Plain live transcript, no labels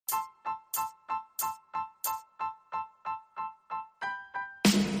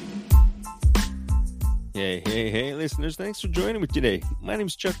Hey, listeners, thanks for joining me today. My name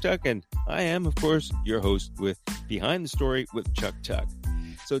is Chuck Tuck, and I am, of course, your host with Behind the Story with Chuck Tuck.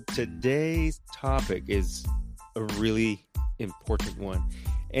 So today's topic is a really important one,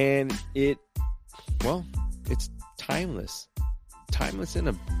 and it's timeless. Timeless in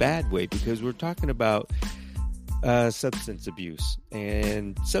a bad way, because we're talking about substance abuse,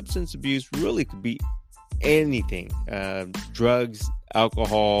 and substance abuse really could be anything, drugs,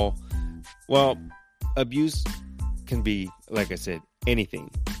 alcohol, abuse can be, like I said, anything.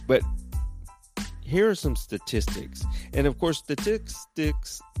 But here are some statistics. And of course, let me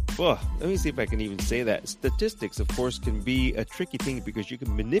see if I can even say that. Statistics, of course, can be a tricky thing because you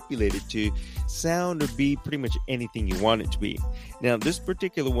can manipulate it to sound or be pretty much anything you want it to be. Now, this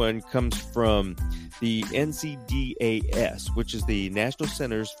particular one comes from the NCDAS, which is the National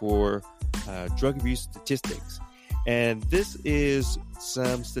Centers for Drug Abuse Statistics. And this is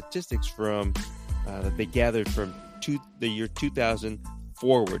some statistics from that they gathered from the year 2000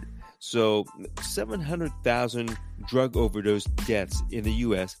 forward. So 700,000 drug overdose deaths in the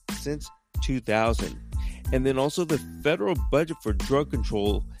U.S. since 2000. And then also the federal budget for drug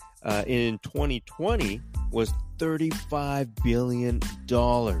control in 2020 was $35 billion.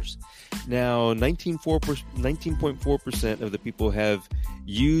 Now, 19.4% of the people have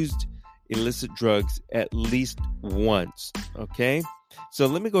used illicit drugs at least once. Okay? So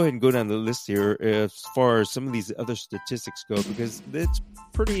let me go ahead and go down the list here as far as some of these other statistics go, because it's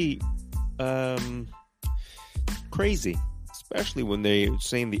pretty crazy, especially when they're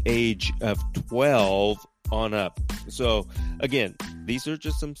saying the age of 12 on up. So again, these are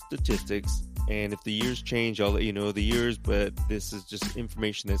just some statistics, and if the years change, I'll let you know the years, but this is just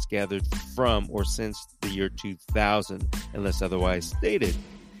information that's gathered from or since the year 2000, unless otherwise stated.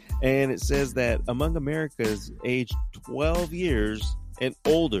 And it says that among America's aged 12 years and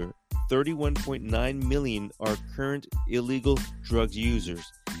older, 31.9 million are current illegal drug users,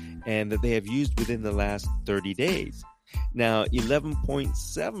 and that they have used within the last 30 days. Now,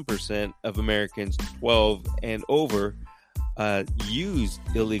 11.7% of Americans 12 and over use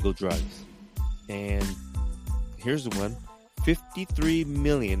illegal drugs. And here's the one. 53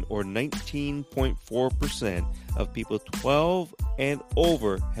 million, or 19.4% of people 12 and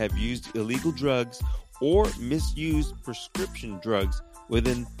over have used illegal drugs or misused prescription drugs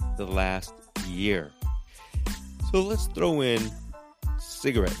within the last year. So let's throw in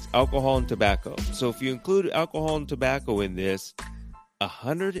cigarettes, alcohol, and tobacco. So if you include alcohol and tobacco in this,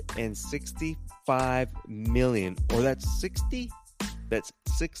 165 million, or that's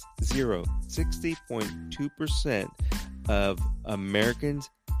 60.2% of Americans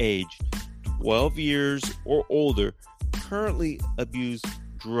aged 12 years or older currently abuse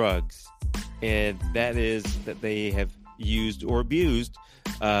drugs, and that is that they have used or abused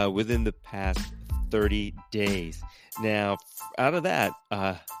within the past 30 days. Now, out of that,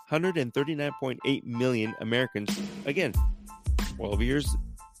 139.8 million Americans, again, 12 years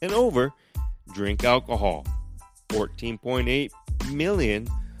and over, drink alcohol. 14.8 million,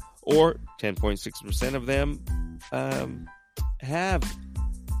 or 10.6% of them, have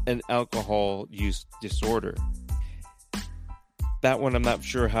an alcohol use disorder. That one, I'm not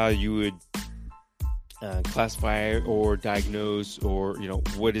sure how you would classify or diagnose, or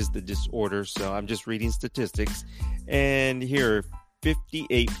what is the disorder. So I'm just reading statistics, and here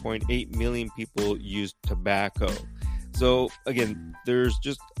 58.8 million people use tobacco. So again, there's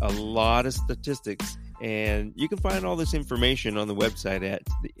just a lot of statistics, and you can find all this information on the website at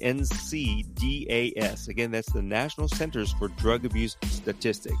the NCDAS. Again, that's the National Centers for Drug Abuse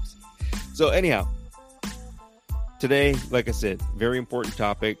Statistics. So anyhow, today, like I said, very important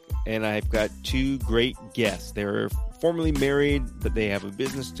topic, and I've got two great guests. They're formerly married, but they have a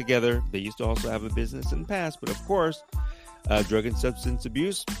business together. They used to also have a business in the past, but of course, drug and substance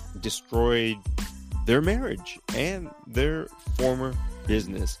abuse destroyed their marriage and their former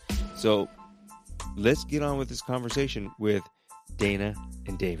business. So let's get on with this conversation with Dana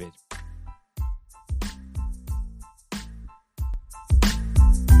and David.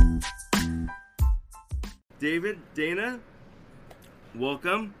 David, Dana,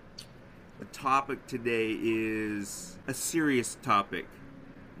 welcome. The topic today is a serious topic.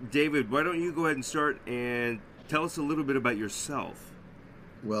 David, why don't you go ahead and start and tell us a little bit about yourself?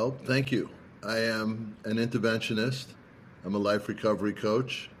 Well, thank you. I am an interventionist. I'm a life recovery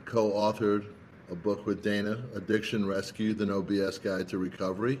coach, co-authored a book with Dana, Addiction Rescue, the No BS Guide to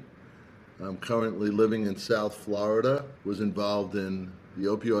Recovery. I'm currently living in South Florida, was involved in the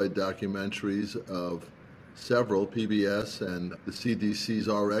opioid documentaries of several, PBS and the CDC's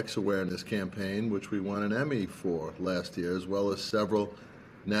RX awareness campaign, which we won an Emmy for last year, as well as several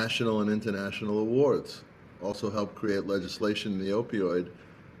national and international awards. Also helped create legislation in the opioid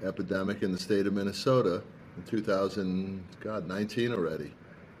epidemic in the state of Minnesota in 2019 already.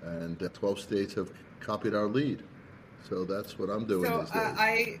 And 12 states have copied our lead. So that's what I'm doing So these days.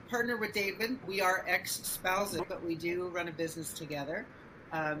 I partner with David. We are ex-spouses, but we do run a business together.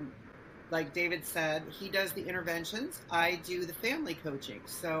 Like David said, he does the interventions. I do the family coaching.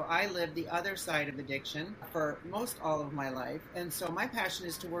 So I live the other side of addiction for most all of my life. And so my passion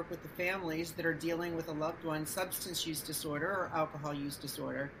is to work with the families that are dealing with a loved one's substance use disorder or alcohol use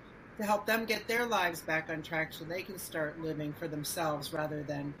disorder to help them get their lives back on track so they can start living for themselves rather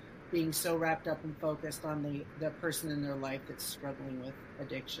than being so wrapped up and focused on the person in their life that's struggling with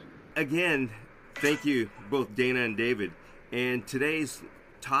addiction. Again, thank you, both Dana and David. And today's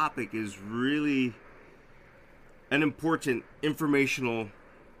topic is really an important informational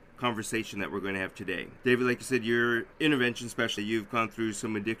conversation that we're going to have today. David, like you said, you're intervention specialist. You've gone through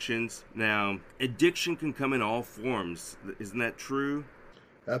some addictions. Now, addiction can come in all forms. Isn't that true?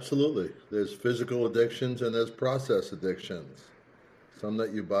 Absolutely. There's physical addictions and there's process addictions. Some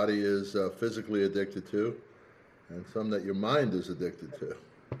that your body is physically addicted to and some that your mind is addicted to.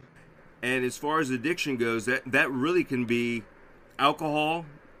 And as far as addiction goes, that really can be alcohol,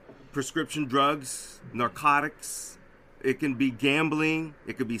 prescription drugs, narcotics. It can be gambling.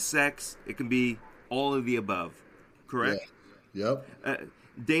 It could be sex. It can be all of the above. Correct? Yeah. Yep.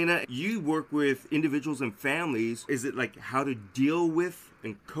 Dana, you work with individuals and families. Is it like how to deal with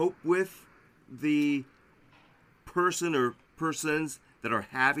and cope with the person or persons that are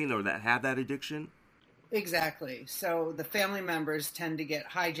having or that have that addiction? Exactly. So the family members tend to get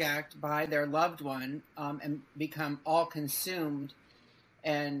hijacked by their loved one and become all consumed,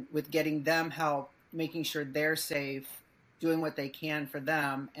 and with getting them help, making sure they're safe, doing what they can for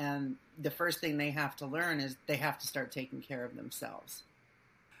them. And the first thing they have to learn is they have to start taking care of themselves.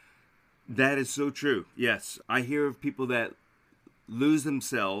 That is so true. Yes. I hear of people that lose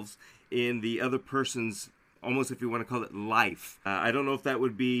themselves in the other person's, almost if you want to call it, life. I don't know if that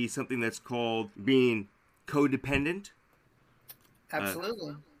would be something that's called being codependent.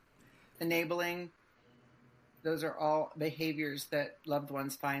 Absolutely. Enabling. Those are all behaviors that loved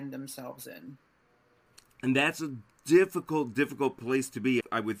ones find themselves in. And that's a difficult place to be,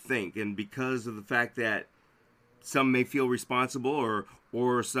 I would think. And because of the fact that some may feel responsible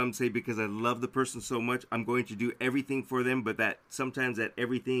or some say because I love the person so much, I'm going to do everything for them, but that sometimes that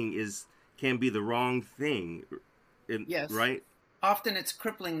everything can be the wrong thing. Yes. Right? Often it's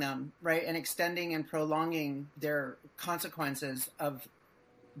crippling them, right? And extending and prolonging their consequences of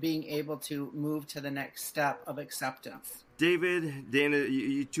being able to move to the next step of acceptance. David, Dana,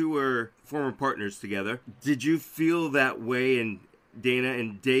 you two were former partners together. Did you feel that way? And Dana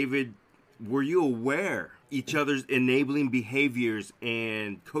and David, were you aware each other's enabling behaviors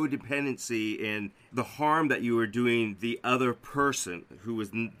and codependency and the harm that you were doing the other person who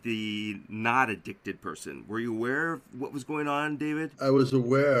was the not addicted person? Were you aware of what was going on, David? I was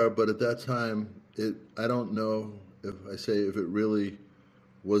aware, but at that time, I don't know if it really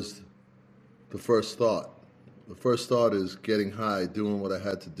was the first thought. The first thought is getting high, doing what I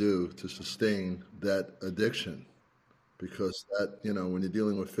had to do to sustain that addiction. Because that, when you're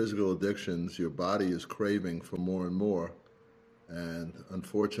dealing with physical addictions, your body is craving for more and more. And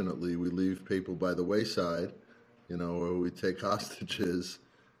unfortunately, we leave people by the wayside, or we take hostages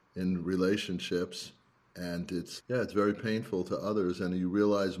in relationships. And it's very painful to others. And you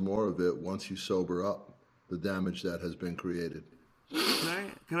realize more of it once you sober up, the damage that has been created.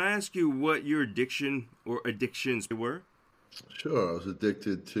 Can I ask you what your addiction or addictions were? Sure. I was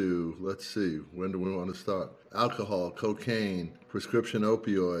addicted to, let's see, when do we want to start? Alcohol, cocaine, prescription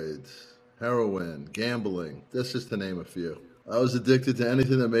opioids, heroin, gambling. That's just to name a few. I was addicted to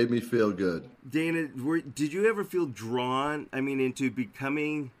anything that made me feel good. Dana, did you ever feel drawn, into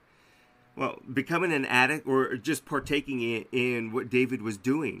becoming an addict or just partaking in what David was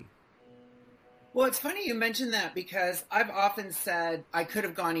doing? Well, it's funny you mentioned that because I've often said I could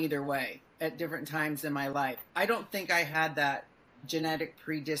have gone either way at different times in my life. I don't think I had that genetic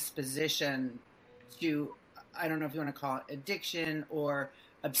predisposition to, I don't know if you want to call it addiction or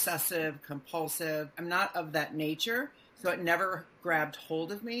obsessive, compulsive. I'm not of that nature. So it never grabbed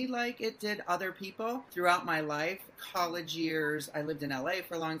hold of me like it did other people throughout my life. College years, I lived in LA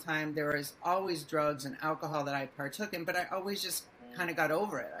for a long time. There was always drugs and alcohol that I partook in, but I always just kind of got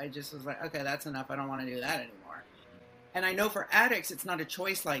over it. I just was like, okay, that's enough. I don't want to do that anymore. And I know for addicts, it's not a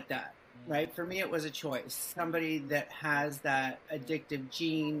choice like that, right? For me, it was a choice. Somebody that has that addictive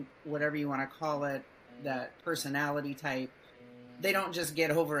gene, whatever you want to call it, that personality type, they don't just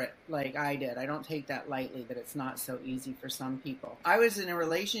get over it like I did. I don't take that lightly, that it's not so easy for some people. I was in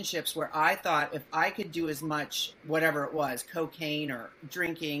relationships where I thought if I could do as much, whatever it was, cocaine or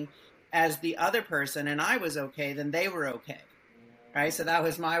drinking, as the other person, and I was okay, then they were okay. Right. So that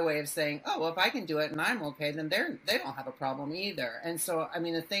was my way of saying, oh, well, if I can do it and I'm okay, then they don't have a problem either. And so, I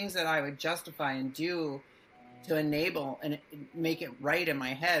mean, the things that I would justify and do to enable and make it right in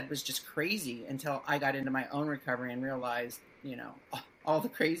my head was just crazy until I got into my own recovery and realized, all the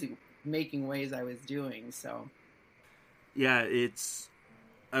crazy making ways I was doing. So, yeah,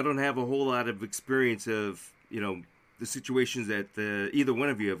 I don't have a whole lot of experience of, the situations that either one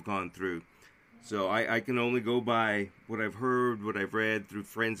of you have gone through. So I can only go by what I've heard, what I've read through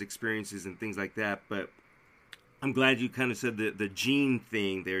friends' experiences and things like that. But I'm glad you kind of said the gene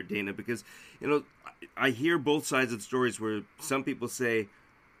thing there, Dana, because, I hear both sides of the stories where some people say,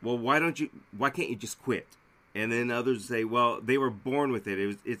 well, why can't you just quit? And then others say, well, they were born with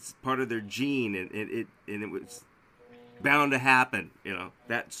it. It's part of their gene and it was bound to happen,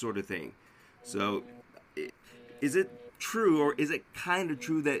 that sort of thing. So is it true, or is it kind of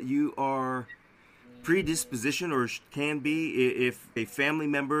true that you are predisposition, or can be, if a family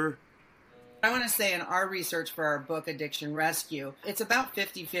member? I want to say in our research for our book, Addiction Rescue, it's about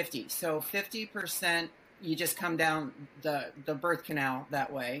 50-50. So 50% you just come down the birth canal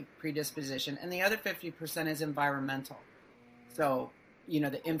that way, predisposition, and the other 50% is environmental. So,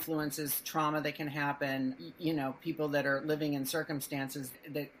 the influences, trauma that can happen, people that are living in circumstances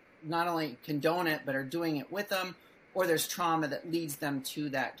that not only condone it, but are doing it with them, or there's trauma that leads them to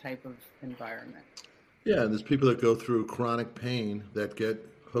that type of environment. Yeah, and there's people that go through chronic pain that get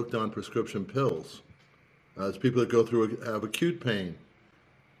hooked on prescription pills. There's people that go through have acute pain,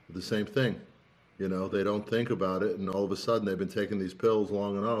 the same thing. They don't think about it, and all of a sudden they've been taking these pills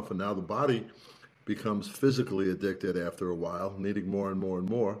long enough, and now the body becomes physically addicted after a while, needing more and more and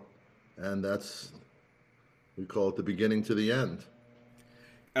more, and we call it the beginning to the end.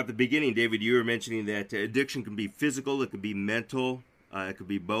 At the beginning, David, you were mentioning that addiction can be physical, it could be mental, it could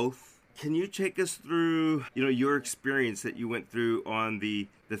be both. Can you take us through, your experience that you went through on the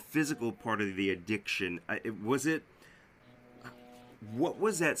physical part of the addiction? What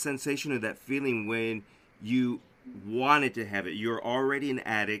was that sensation or that feeling when you wanted to have it? You're already an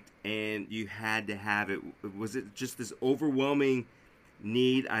addict and you had to have it. Was it just this overwhelming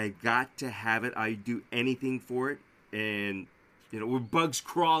need? I got to have it. I do anything for it. And, were bugs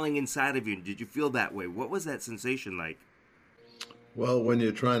crawling inside of you? Did you feel that way? What was that sensation like? Well, when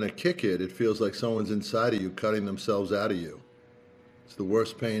you're trying to kick it, it feels like someone's inside of you cutting themselves out of you. It's the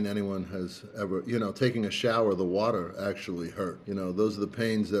worst pain anyone has ever, taking a shower, the water actually hurt. Those are the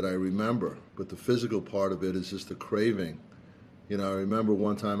pains that I remember. But the physical part of it is just a craving. I remember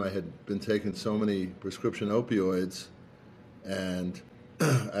one time I had been taking so many prescription opioids and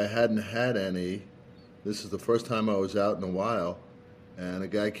I hadn't had any. This is the first time I was out in a while. And a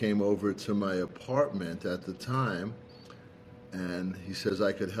guy came over to my apartment at the time and he says,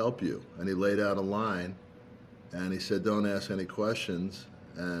 I could help you. And he laid out a line. And he said, don't ask any questions.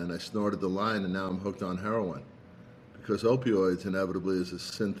 And I snorted the line, and now I'm hooked on heroin. Because opioids inevitably is a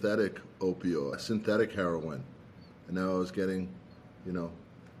synthetic opioid, a synthetic heroin. And now I was getting,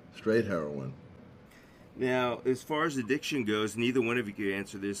 straight heroin. Now, as far as addiction goes, neither one of you can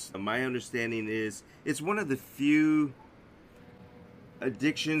answer this. My understanding is it's one of the few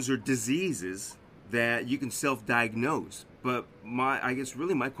addictions or diseases that you can self-diagnose. But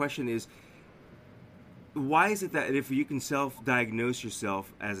my question is, why is it that if you can self-diagnose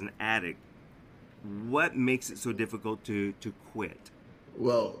yourself as an addict, what makes it so difficult to quit?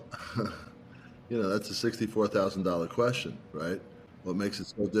 Well, that's a $64,000 question, right? What makes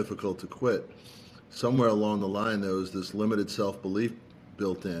it so difficult to quit? Somewhere along the line, there was this limited self-belief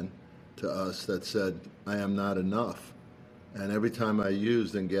built in to us that said, I am not enough. And every time I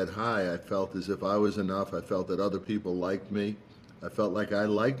used and get high, I felt as if I was enough. I felt that other people liked me. I felt like I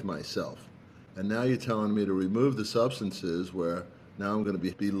liked myself. And now you're telling me to remove the substances where now I'm going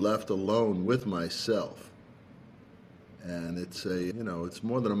to be left alone with myself. And it's it's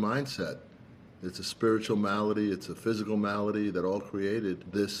more than a mindset. It's a spiritual malady. It's a physical malady that all created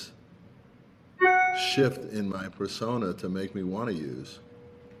this shift in my persona to make me want to use.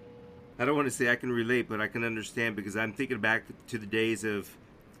 I don't want to say I can relate, but I can understand because I'm thinking back to the days of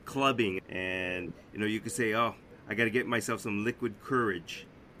clubbing and, you could say, oh, I got to get myself some liquid courage.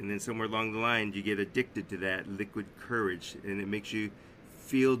 And then somewhere along the line, you get addicted to that liquid courage, and it makes you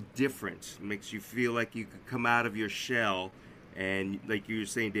feel different. It makes you feel like you could come out of your shell, and like you were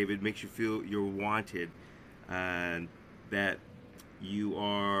saying, David, it makes you feel you're wanted, that you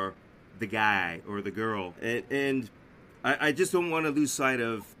are the guy or the girl. And I just don't want to lose sight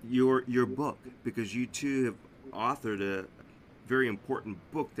of your book, because you too have authored a very important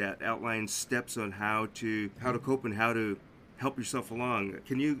book that outlines steps on how to cope and how to help yourself along.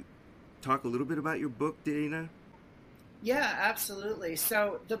 Can you talk a little bit about your book, Dana? Yeah, absolutely.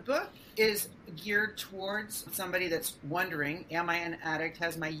 So the book is geared towards somebody that's wondering, am I an addict?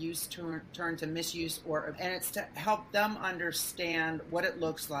 Has my use turned to misuse? And it's to help them understand what it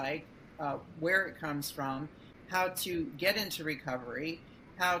looks like, where it comes from, how to get into recovery,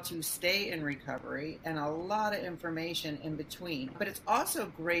 how to stay in recovery, and a lot of information in between. But it's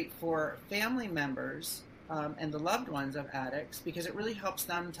also great for family members and the loved ones of addicts, because it really helps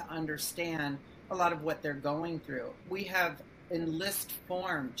them to understand a lot of what they're going through. We have in list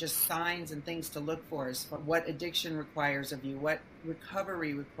form just signs and things to look for as for what addiction requires of you, what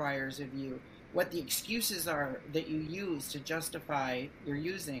recovery requires of you, what the excuses are that you use to justify your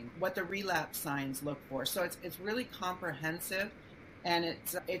using, what the relapse signs look for. So it's really comprehensive, and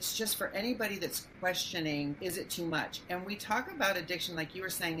it's just for anybody that's questioning, is it too much? And we talk about addiction like you were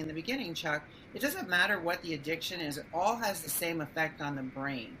saying in the beginning, Chuck. It doesn't matter what the addiction is, it all has the same effect on the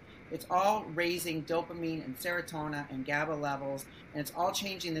brain. It's all raising dopamine and serotonin and GABA levels, and it's all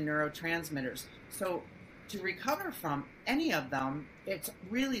changing the neurotransmitters. So to recover from any of them, it's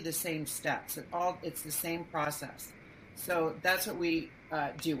really the same steps. It's the same process. So that's what we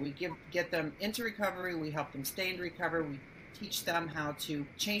do. We get them into recovery. We help them stay in recovery. We teach them how to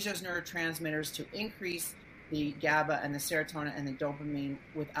change those neurotransmitters to increase the GABA and the serotonin and the dopamine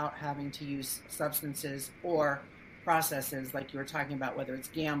without having to use substances or processes like you were talking about, whether it's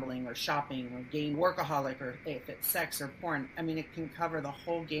gambling or shopping or game workaholic, or if it's sex or porn. I mean, it can cover the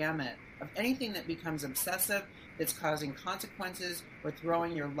whole gamut of anything that becomes obsessive, that's causing consequences or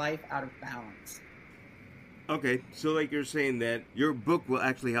throwing your life out of balance. Okay, so like you're saying that your book will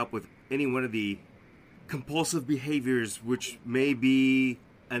actually help with any one of the compulsive behaviors which may be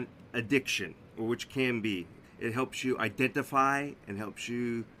an addiction, or which can be. It helps you identify and helps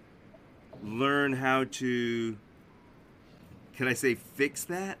you learn how to, can I say fix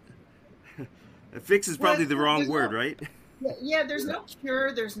that? Fix is probably the wrong word, right? Yeah, there's no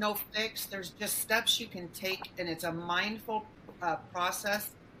cure, there's no fix, there's just steps you can take, and it's a mindful process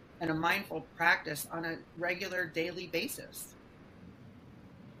and a mindful practice on a regular daily basis.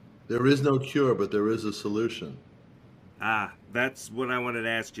 There is no cure, but there is a solution. That's what I wanted to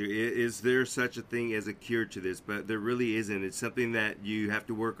ask you. Is there such a thing as a cure to this? But there really isn't. It's something that you have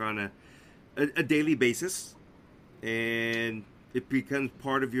to work on a daily basis, and it becomes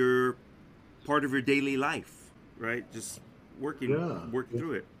part of your daily life, right? Just working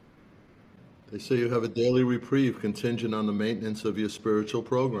through it. They say you have a daily reprieve contingent on the maintenance of your spiritual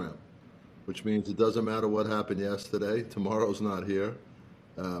program, which means it doesn't matter what happened yesterday. Tomorrow's not here.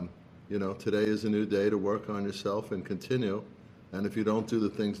 Today is a new day to work on yourself and continue. And if you don't do the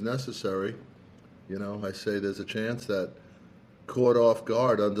things necessary, I say there's a chance that caught off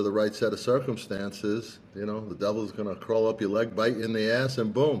guard under the right set of circumstances, the devil's going to crawl up your leg, bite you in the ass,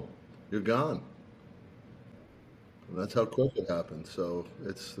 and boom, you're gone. And that's how quick it happens. So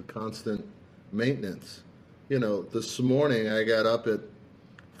it's the constant maintenance. This morning I got up at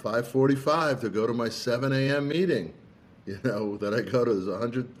 5:45 to go to my 7 a.m. meeting. That I go to. There's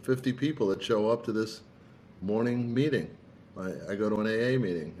 150 people that show up to this morning meeting. I go to an AA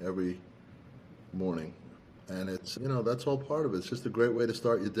meeting every morning. And it's, that's all part of it. It's just a great way to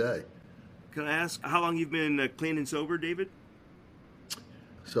start your day. Can I ask how long you've been clean and sober, David?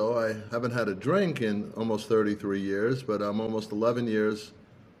 So I haven't had a drink in almost 33 years, but I'm almost 11 years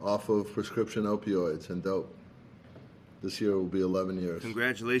off of prescription opioids and dope. This year will be 11 years.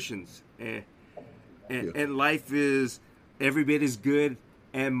 Congratulations. And life is every bit as good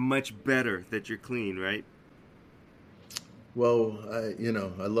and much better that you're clean, right? Well,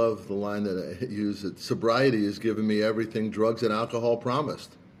 I love the line that I use, that sobriety has given me everything drugs and alcohol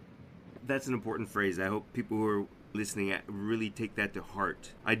promised. That's an important phrase. I hope people who are listening really take that to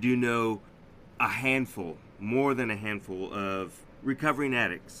heart. I do know a handful, more than a handful, of recovering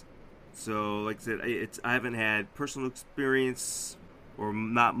addicts. So, like I said, I haven't had personal experience, or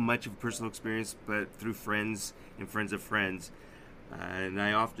not much of a personal experience, but through friends and friends of friends. And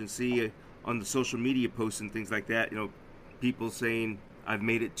I often see on the social media posts and things like that, people saying, I've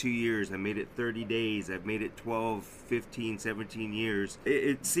made it 2 years, I made it 30 days, I've made it 12, 15, 17 years.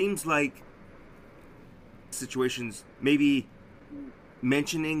 It seems like situations, maybe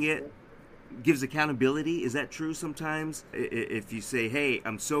mentioning it gives accountability. Is that true sometimes? If you say, hey,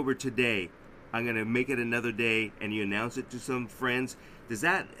 I'm sober today, I'm going to make it another day, and you announce it to some friends, does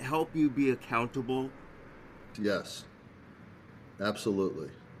that help you be accountable? Yes, absolutely.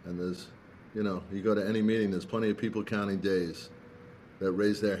 And there's You know, you go to any meeting, there's plenty of people counting days that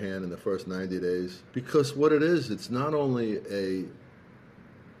raise their hand in the first 90 days. Because what it is, it's not only a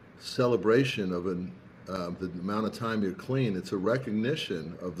celebration of the amount of time you're clean, it's a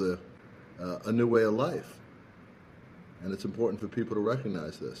recognition of a new way of life. And it's important for people to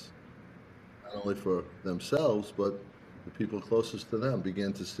recognize this, not only for themselves, but the people closest to them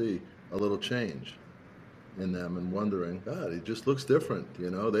begin to see a little change in them and wondering, God, he just looks different. You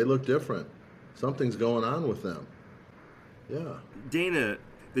know, they look different. Something's going on with them. Yeah. Dana,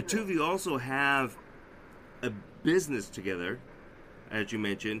 the two of you also have a business together, as you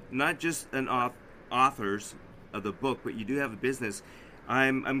mentioned, not just an authors of the book, but you do have a business.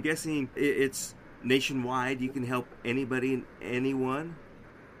 I'm guessing it's nationwide. You can help anybody and anyone.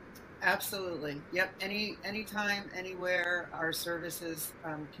 Absolutely. Yep. Anytime, anywhere, our services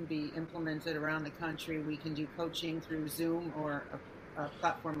can be implemented around the country. We can do coaching through Zoom or a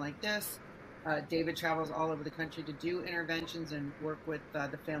platform like this. David travels all over the country to do interventions and work with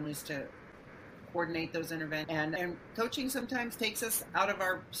the families to coordinate those interventions. And coaching sometimes takes us out of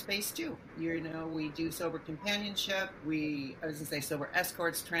our space too. You know, we do sober companionship. Sober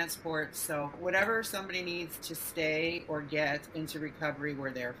escorts, transport. So whatever somebody needs to stay or get into recovery,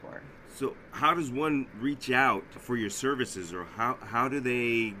 we're there for. So how does one reach out for your services, or how do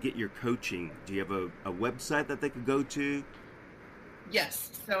they get your coaching? Do you have a website that they could go to? Yes.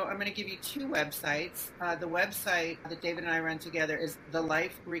 So I'm going to give you two websites. The website that David and I run together is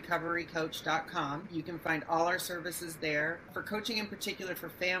theliferecoverycoach.com. You can find all our services there. For coaching in particular for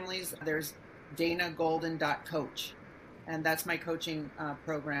families, there's danagolden.coach. And that's my coaching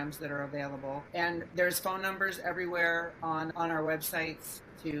programs that are available. And there's phone numbers everywhere on our websites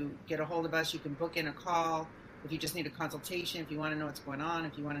to get a hold of us. You can book in a call if you just need a consultation, if you want to know what's going on,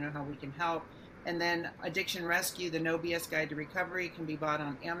 if you want to know how we can help. And then Addiction Rescue, the No BS Guide to Recovery, can be bought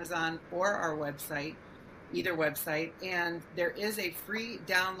on Amazon or our website, either website. And there is a free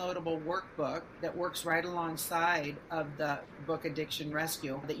downloadable workbook that works right alongside of the book Addiction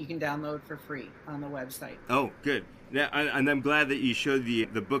Rescue that you can download for free on the website. Oh, good. Yeah, and I'm glad that you showed the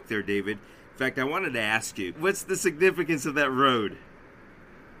book there, David. In fact, I wanted to ask you, what's the significance of that road?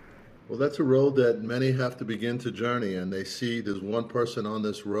 Well, that's a road that many have to begin to journey, and they see there's one person on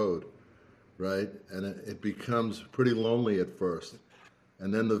this road. Right? And it becomes pretty lonely at first.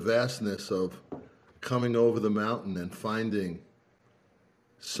 And then the vastness of coming over the mountain and finding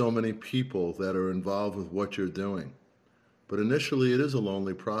so many people that are involved with what you're doing. But initially, it is a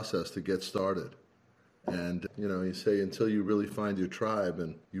lonely process to get started. And, you know, you say until you really find your tribe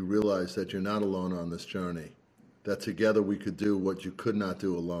and you realize that you're not alone on this journey, that together we could do what you could not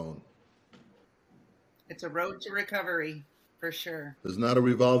do alone. It's a road to recovery. For sure. There's not a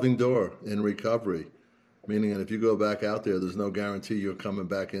revolving door in recovery, meaning that if you go back out there, there's no guarantee you're coming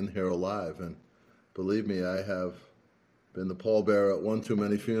back in here alive. And believe me, I have been the pallbearer at one too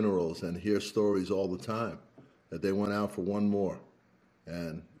many funerals and hear stories all the time that they went out for one more.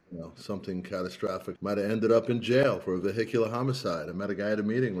 And something catastrophic might have ended up in jail for a vehicular homicide. I met a guy at a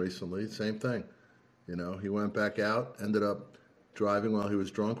meeting recently, same thing. You know, he went back out, ended up driving while he was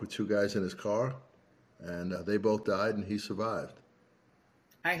drunk with two guys in his car. And they both died, and he survived.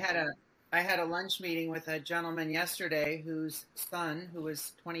 I had a lunch meeting with a gentleman yesterday whose son, who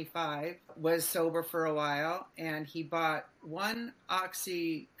was 25, was sober for a while, and he bought one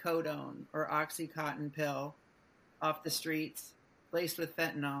oxycodone or Oxycontin pill off the streets, laced with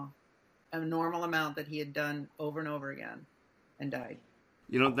fentanyl, a normal amount that he had done over and over again, and died.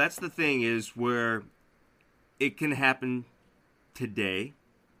 You know, that's the thing, is where it can happen today,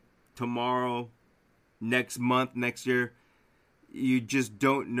 tomorrow, next month, next year. You just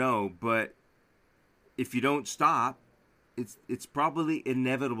don't know. But if you don't stop, it's probably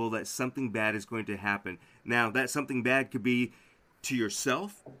inevitable that something bad is going to happen. Now, that something bad could be to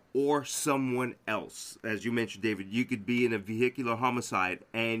yourself or someone else. As you mentioned, David, you could be in a vehicular homicide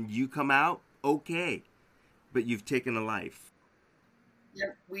and you come out okay, but you've taken a life. Yeah,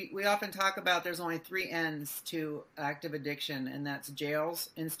 we often talk about there's only 3 ends to active addiction, and that's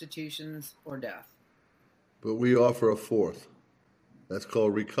jails, institutions, or death. But we offer a fourth. That's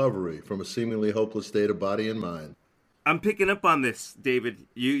called recovery from a seemingly hopeless state of body and mind. I'm picking up on this, David.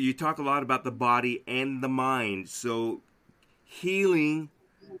 You talk a lot about the body and the mind. So healing,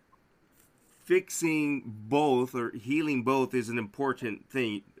 fixing both, or healing both is an important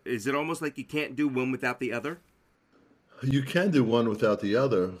thing. Is it almost like you can't do one without the other? You can do one without the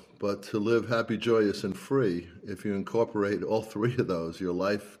other, but to live happy, joyous, and free, if you incorporate all 3 of those, your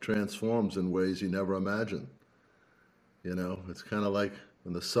life transforms in ways you never imagined. You know, it's kind of like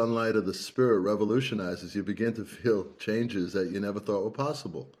when the sunlight of the spirit revolutionizes, you begin to feel changes that you never thought were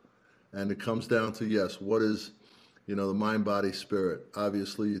possible. And it comes down to, yes, what is, the mind, body, spirit.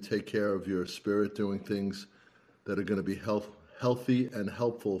 Obviously, you take care of your spirit doing things that are going to be healthy and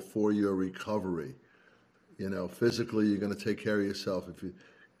helpful for your recovery. Physically, you're going to take care of yourself. If you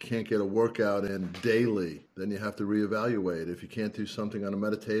can't get a workout in daily, then you have to reevaluate. If you can't do something on a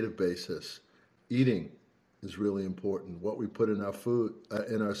meditative basis, eating is really important. What we put in our food,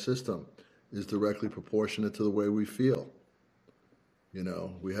 in our system, is directly proportionate to the way we feel.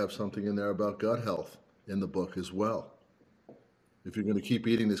 We have something in there about gut health in the book as well. If you're going to keep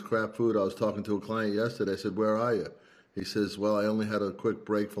eating this crap food, I was talking to a client yesterday. I said, "Where are you?" He says, "Well, I only had a quick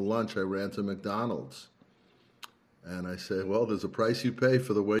break for lunch. I ran to McDonald's." And I say, "Well, there's a price you pay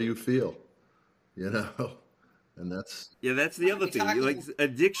for the way you feel, and that's..." Yeah, that's the other thing. Like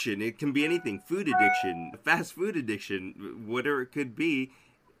addiction, it can be anything. Food addiction, fast food addiction, whatever it could be.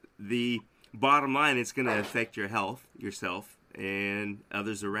 The bottom line, it's going to affect your health, yourself, and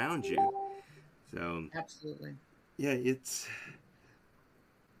others around you. So absolutely, yeah,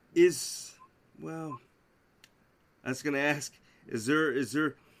 well, I was going to ask,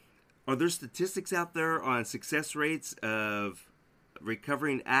 are there statistics out there on success rates of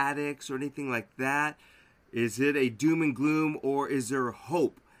recovering addicts or anything like that? Is it a doom and gloom, or is there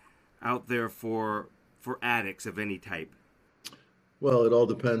hope out there for addicts of any type? Well, it all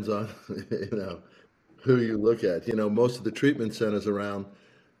depends on who you look at. Most of the treatment centers around,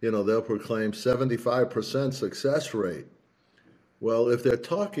 they'll proclaim 75% success rate. Well, if they're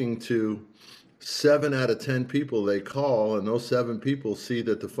talking to 7 out of 10 people they call, and those 7 people see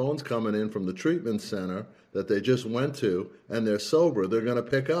that the phone's coming in from the treatment center that they just went to, and they're sober, they're going to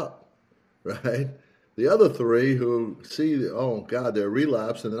pick up, right? The other 3 who see, oh God, they're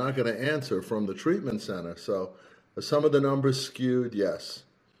relapsed, and they're not going to answer from the treatment center. So are some of the numbers skewed? Yes.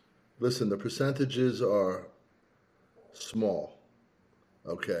 Listen, the percentages are small,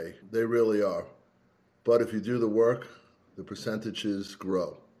 okay? They really are. But if you do the work, the percentages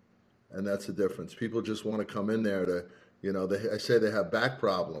grow. And that's the difference. People just want to come in there to, I say they have back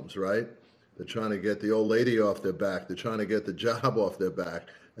problems, right? They're trying to get the old lady off their back. They're trying to get the job off their back.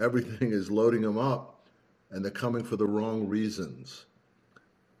 Everything is loading them up, and they're coming for the wrong reasons.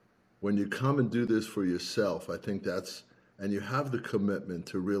 When you come and do this for yourself, I think and you have the commitment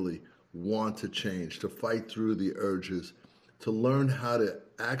to really want to change, to fight through the urges, to learn how to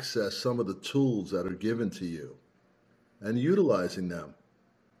access some of the tools that are given to you and utilizing them.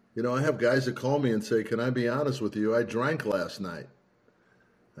 I have guys that call me and say, "Can I be honest with you? I drank last night."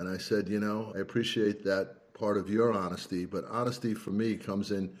 And I said, I appreciate that part of your honesty, but honesty for me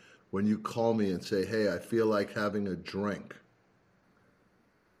comes in when you call me and say, "Hey, I feel like having a drink."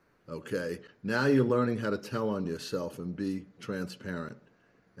 Okay, now you're learning how to tell on yourself and be transparent.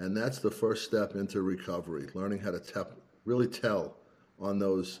 And that's the first step into recovery, learning how to really tell on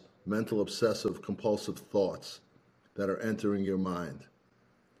those mental obsessive compulsive thoughts that are entering your mind,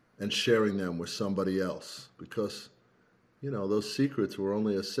 and sharing them with somebody else, because those secrets we're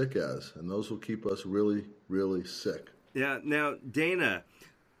only as sick as, and those will keep us really, really sick. Yeah. Now, Dana,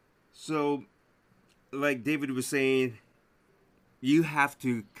 so like David was saying, you have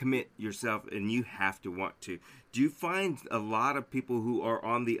to commit yourself and you have to want to. Do you find a lot of people who are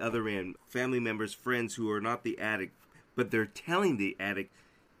on the other end, family members, friends who are not the addict, but they're telling the addict,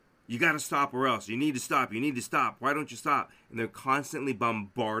 "You got to stop or else. You need to stop. You need to stop. Why don't you stop?" And they're constantly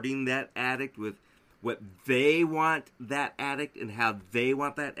bombarding that addict with what they want that addict and how they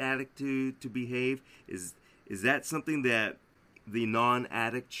want that addict to behave. Is that something that the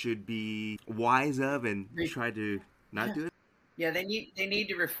non-addict should be wise of and try to not do it? Yeah, they need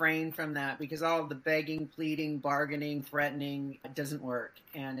to refrain from that, because all of the begging, pleading, bargaining, threatening, it doesn't work,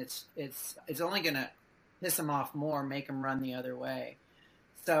 and it's only going to piss them off more, make them run the other way.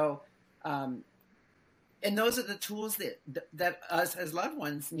 So, and those are the tools that us as loved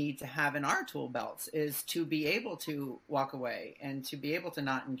ones need to have in our tool belts, is to be able to walk away and to be able to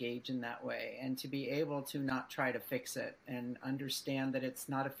not engage in that way and to be able to not try to fix it and understand that it's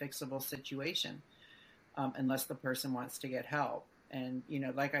not a fixable situation unless the person wants to get help. And,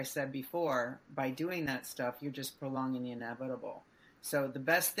 like I said before, by doing that stuff, you're just prolonging the inevitable. So the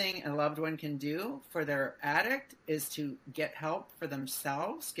best thing a loved one can do for their addict is to get help for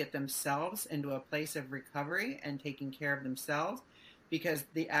themselves, get themselves into a place of recovery and taking care of themselves, because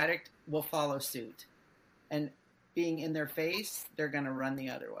the addict will follow suit. And being in their face, they're going to run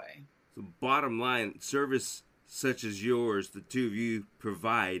the other way. So bottom line, service such as yours, the two of you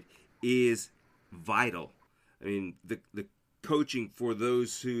provide, is vital. I mean, the coaching for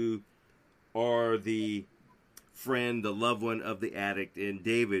those who are the friend, the loved one of the addict, and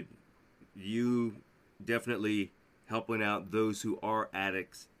David, you definitely helping out those who are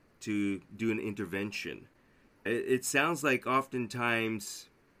addicts to do an intervention. It sounds like oftentimes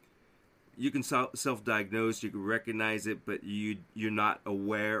you can self-diagnose, you can recognize it, but you're not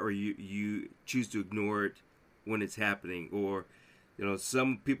aware, or you choose to ignore it when it's happening. Or,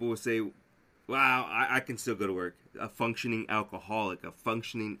 some people will say, wow, I can still go to work. A functioning alcoholic, a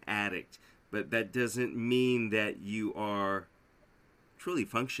functioning addict. But that doesn't mean that you are truly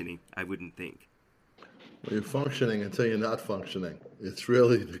functioning, I wouldn't think. Well, you're functioning until you're not functioning. It's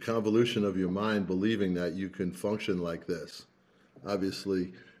really the convolution of your mind believing that you can function like this.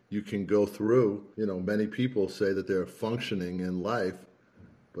 Obviously, you can go through, many people say that they're functioning in life,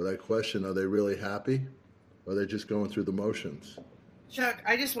 but I question, are they really happy? Or are they just going through the motions? Chuck,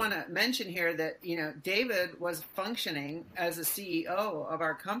 I just want to mention here that, David was functioning as a CEO of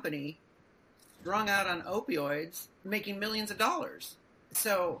our company, strung out on opioids, making millions of dollars.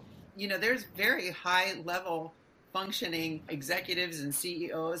 So, there's very high level functioning executives and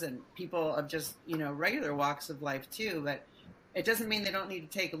CEOs and people of just, regular walks of life too. But it doesn't mean they don't need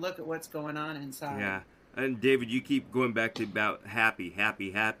to take a look at what's going on inside. Yeah. And David, you keep going back to about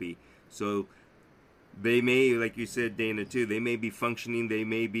happy. So they may, like you said, Dana, too, they may be functioning. They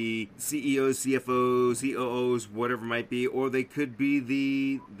may be CEOs, CFOs, COOs, whatever it might be, or they could be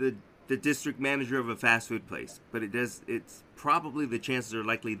the district manager of a fast food place. But it's probably, the chances are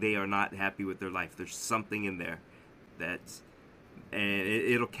likely they are not happy with their life. There's something in there and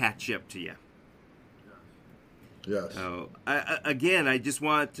it'll catch up to you. Yes. I just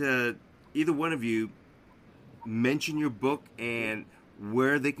want either one of you mention your book and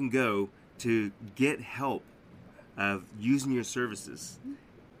where they can go to get help of using your services.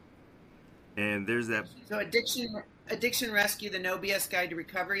 And there's that. So Addiction Rescue, the No BS Guide to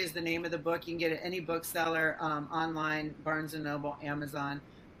Recovery is the name of the book. You can get it at any bookseller, online, Barnes & Noble, Amazon.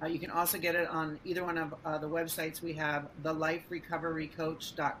 You can also get it on either one of the websites we have,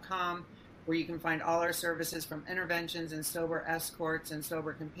 theliferecoverycoach.com, where you can find all our services from interventions and sober escorts and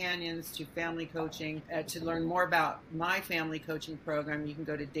sober companions to family coaching. To learn more about my family coaching program, you can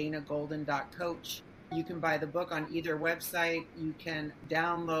go to danagolden.coach. You can buy the book on either website. You can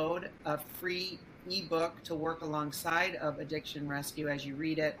download a free ebook to work alongside of Addiction Rescue as you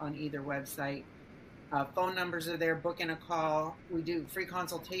read it on either website. Phone numbers are there. Book in a call. We do free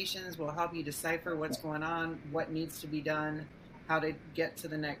consultations. We'll help you decipher what's going on, what needs to be done, how to get to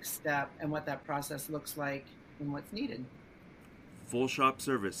the next step, and what that process looks like and what's needed. Full shop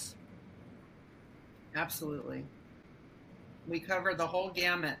service. Absolutely. We cover the whole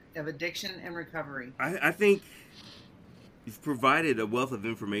gamut of addiction and recovery. I think you've provided a wealth of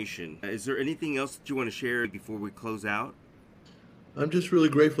information. Is there anything else that you want to share before we close out? I'm just really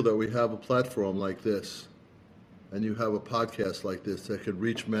grateful that we have a platform like this, and you have a podcast like this that could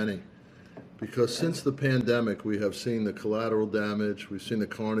reach many. Because since the pandemic, we have seen the collateral damage, we've seen the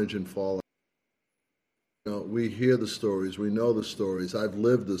carnage and fallout. We hear the stories, we know the stories, I've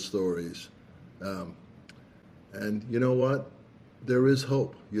lived the stories. And you know what? There is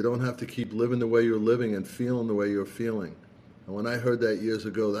hope. You don't have to keep living the way you're living and feeling the way you're feeling. And when I heard that years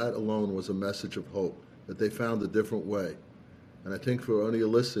ago, that alone was a message of hope, that they found a different way. And I think for any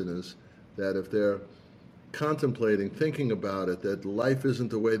listeners, that if they're contemplating, thinking about it, that life isn't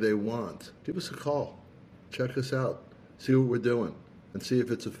the way they want, give us a call. Check us out. See what we're doing and see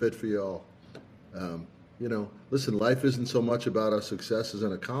if it's a fit for you all. Listen, life isn't so much about our successes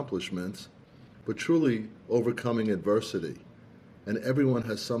and accomplishments, but truly overcoming adversity. And everyone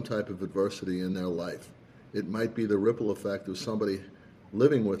has some type of adversity in their life. It might be the ripple effect of somebody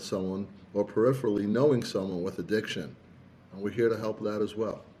living with someone or peripherally knowing someone with addiction. And we're here to help that as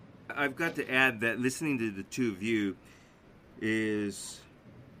well. I've got to add that listening to the two of you is,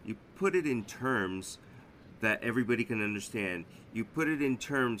 you put it in terms that everybody can understand. You put it in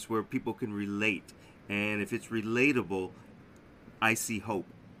terms where people can relate. And if it's relatable, I see hope.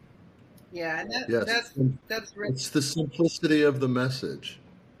 Yeah, and that's rich. It's the simplicity of the message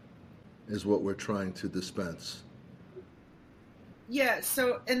is what we're trying to dispense. Yeah,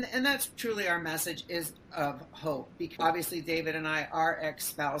 so, and that's truly our message, is of hope. Because obviously David and I are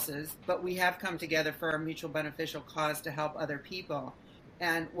ex-spouses, but we have come together for a mutual beneficial cause to help other people.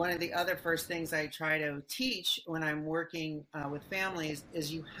 And one of the other first things I try to teach when I'm working with families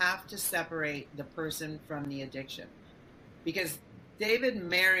is you have to separate the person from the addiction. Because David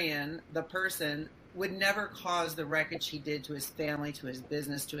Marion, the person, would never cause the wreckage he did to his family, to his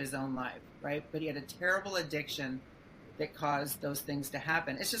business, to his own life, right? But he had a terrible addiction that caused those things to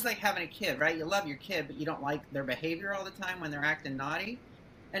happen. It's just like having a kid, right? You love your kid, but you don't like their behavior all the time when they're acting naughty.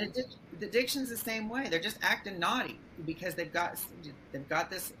 And addiction's the same way. They're just acting naughty because they've got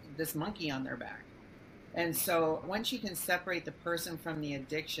this monkey on their back. And so once you can separate the person from the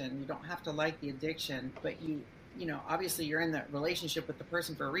addiction, you don't have to like the addiction, but obviously you're in that relationship with the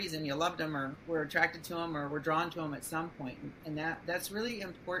person for a reason. You loved them, or were attracted to them, or were drawn to them at some point. And that's really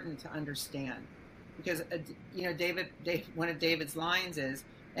important to understand, because, one of David's lines is,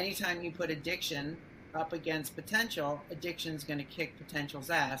 anytime you put addiction up against potential, addiction's going to kick potential's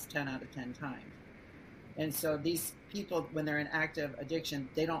ass 10 out of 10 times. And so these people, when they're in active addiction,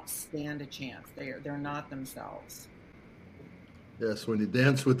 they don't stand a chance. They're not themselves. Yes, when you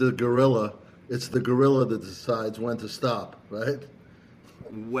dance with the gorilla, it's the gorilla that decides when to stop, right?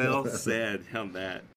 Well said on that.